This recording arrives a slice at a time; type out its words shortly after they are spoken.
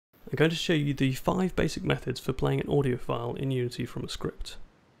I'm going to show you the 5 basic methods for playing an audio file in Unity from a script.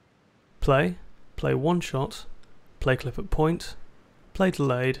 Play, play one shot, play clip at point, play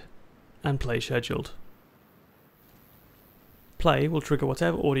delayed, and play scheduled. Play will trigger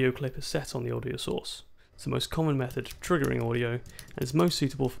whatever audio clip is set on the audio source. It's the most common method of triggering audio and is most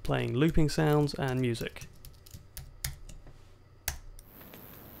suitable for playing looping sounds and music.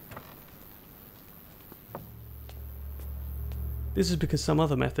 This is because some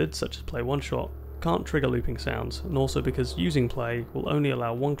other methods, such as play one shot, can't trigger looping sounds, and also because using play will only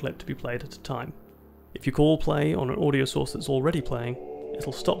allow one clip to be played at a time. If you call play on an audio source that's already playing,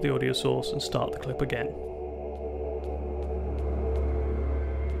 it'll stop the audio source and start the clip again.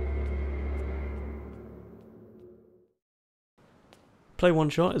 Play one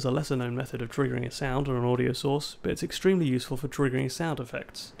shot is a lesser known method of triggering a sound on an audio source, but it's extremely useful for triggering sound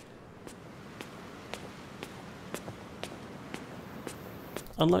effects.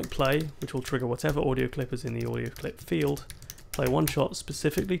 Unlike play, which will trigger whatever audio clip is in the audio clip field, play one shot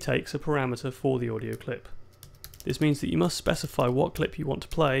specifically takes a parameter for the audio clip. This means that you must specify what clip you want to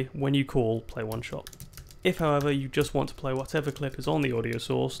play when you call play one shot. If however you just want to play whatever clip is on the audio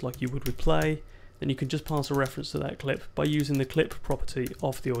source like you would with play, then you can just pass a reference to that clip by using the clip property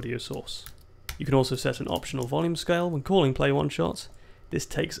of the audio source. You can also set an optional volume scale when calling play one shot. This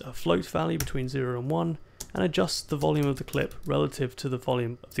takes a float value between 0 and 1 and adjusts the volume of the clip relative to the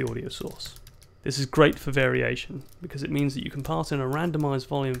volume of the audio source. This is great for variation because it means that you can pass in a randomized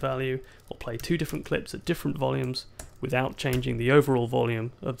volume value or play 2 different clips at different volumes without changing the overall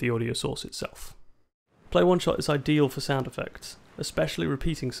volume of the audio source itself. Play one shot is ideal for sound effects, especially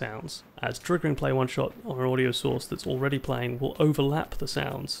repeating sounds, as triggering play one shot on an audio source that's already playing will overlap the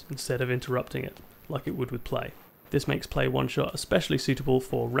sounds instead of interrupting it, like it would with play. This makes play one shot especially suitable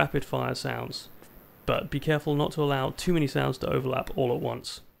for rapid fire sounds, but be careful not to allow too many sounds to overlap all at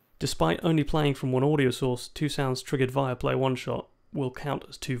once. Despite only playing from one audio source, 2 sounds triggered via play one shot will count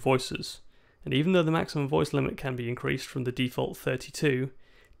as 2 voices, and even though the maximum voice limit can be increased from the default 32,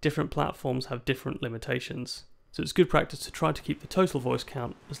 different platforms have different limitations, so it's good practice to try to keep the total voice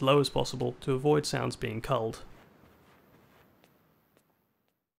count as low as possible to avoid sounds being culled.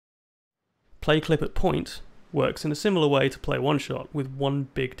 Play clip at point works in a similar way to play one shot, with one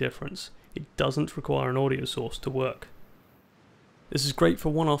big difference: it doesn't require an audio source to work. This is great for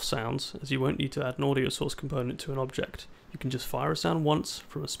one-off sounds, as you won't need to add an audio source component to an object. You can just fire a sound once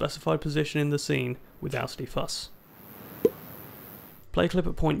from a specified position in the scene without any fuss. Play clip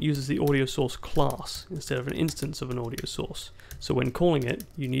at point uses the audio source class instead of an instance of an audio source, so when calling it,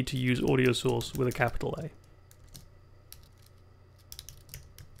 you need to use audio source with a capital A.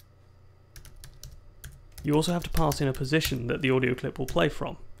 You also have to pass in a position that the audio clip will play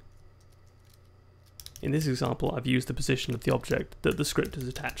from. In this example, I've used the position of the object that the script is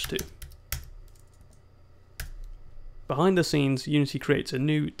attached to. Behind the scenes, Unity creates a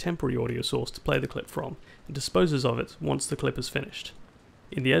new temporary audio source to play the clip from, and disposes of it once the clip is finished.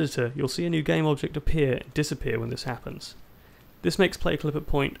 In the editor, you'll see a new game object appear and disappear when this happens. This makes play clip at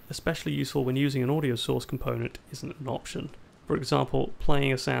point especially useful when using an audio source component isn't an option. For example,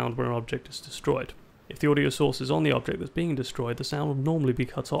 playing a sound where an object is destroyed. If the audio source is on the object that's being destroyed, the sound will normally be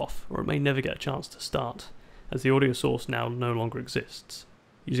cut off, or it may never get a chance to start, as the audio source now no longer exists.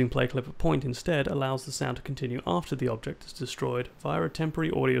 Using play clip at point instead allows the sound to continue after the object is destroyed via a temporary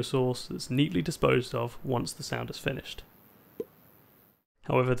audio source that's neatly disposed of once the sound is finished.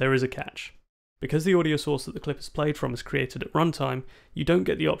 However, there is a catch. Because the audio source that the clip is played from is created at runtime, you don't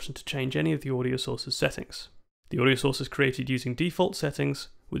get the option to change any of the audio source's settings. The audio source is created using default settings,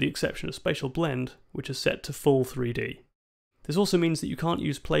 with the exception of Spatial Blend, which is set to full 3D. This also means that you can't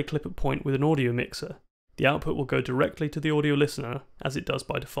use play clip at point with an audio mixer. The output will go directly to the audio listener, as it does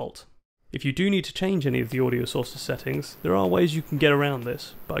by default. If you do need to change any of the audio source's settings, there are ways you can get around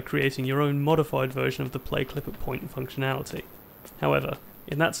this by creating your own modified version of the play clip at point functionality. However,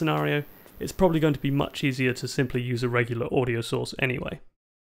 in that scenario, it's probably going to be much easier to simply use a regular audio source anyway.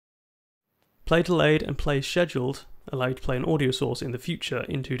 Play delayed and play scheduled allow you to play an audio source in the future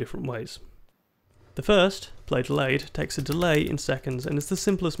in 2 different ways. The first, play delayed, takes a delay in seconds and is the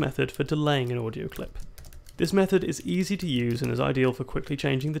simplest method for delaying an audio clip. This method is easy to use and is ideal for quickly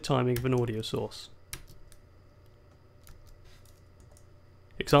changing the timing of an audio source.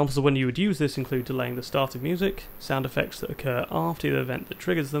 Examples of when you would use this include delaying the start of music, sound effects that occur after the event that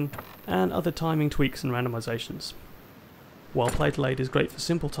triggers them, and other timing tweaks and randomizations. While play delayed is great for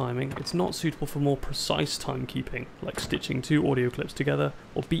simple timing, it's not suitable for more precise timekeeping, like stitching 2 audio clips together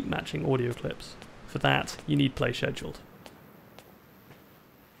or beat matching audio clips. For that, you need play scheduled.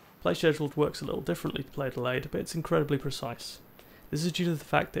 Play scheduled works a little differently to play delayed, but it's incredibly precise. This is due to the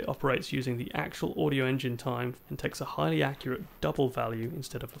fact that it operates using the actual audio engine time and takes a highly accurate double value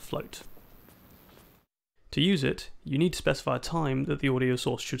instead of a float. To use it, you need to specify a time that the audio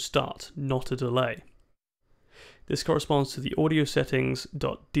source should start, not a delay. This corresponds to the audio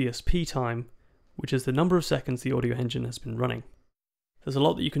settings.dsp time, which is the number of seconds the audio engine has been running. There's a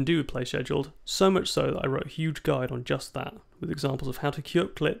lot that you can do with Play Scheduled, so much so that I wrote a huge guide on just that, with examples of how to queue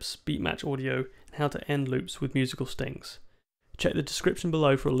up clips, beat match audio, and how to end loops with musical stings. Check the description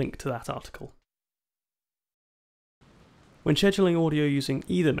below for a link to that article. When scheduling audio using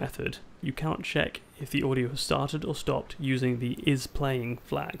either method, you cannot check if the audio has started or stopped using the isPlaying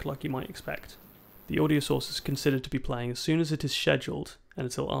flag like you might expect. The audio source is considered to be playing as soon as it is scheduled and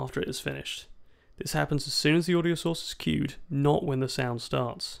until after it is finished. This happens as soon as the audio source is queued, not when the sound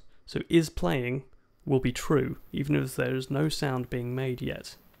starts. So isPlaying will be true even if there is no sound being made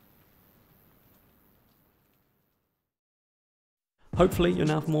yet. Hopefully you're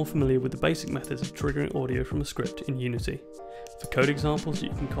now more familiar with the basic methods of triggering audio from a script in Unity. For code examples you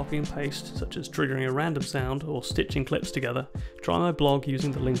can copy and paste, such as triggering a random sound or stitching clips together, try my blog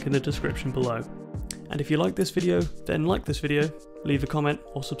using the link in the description below. And if you like this video, then like this video, leave a comment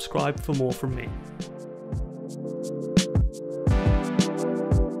or subscribe for more from me.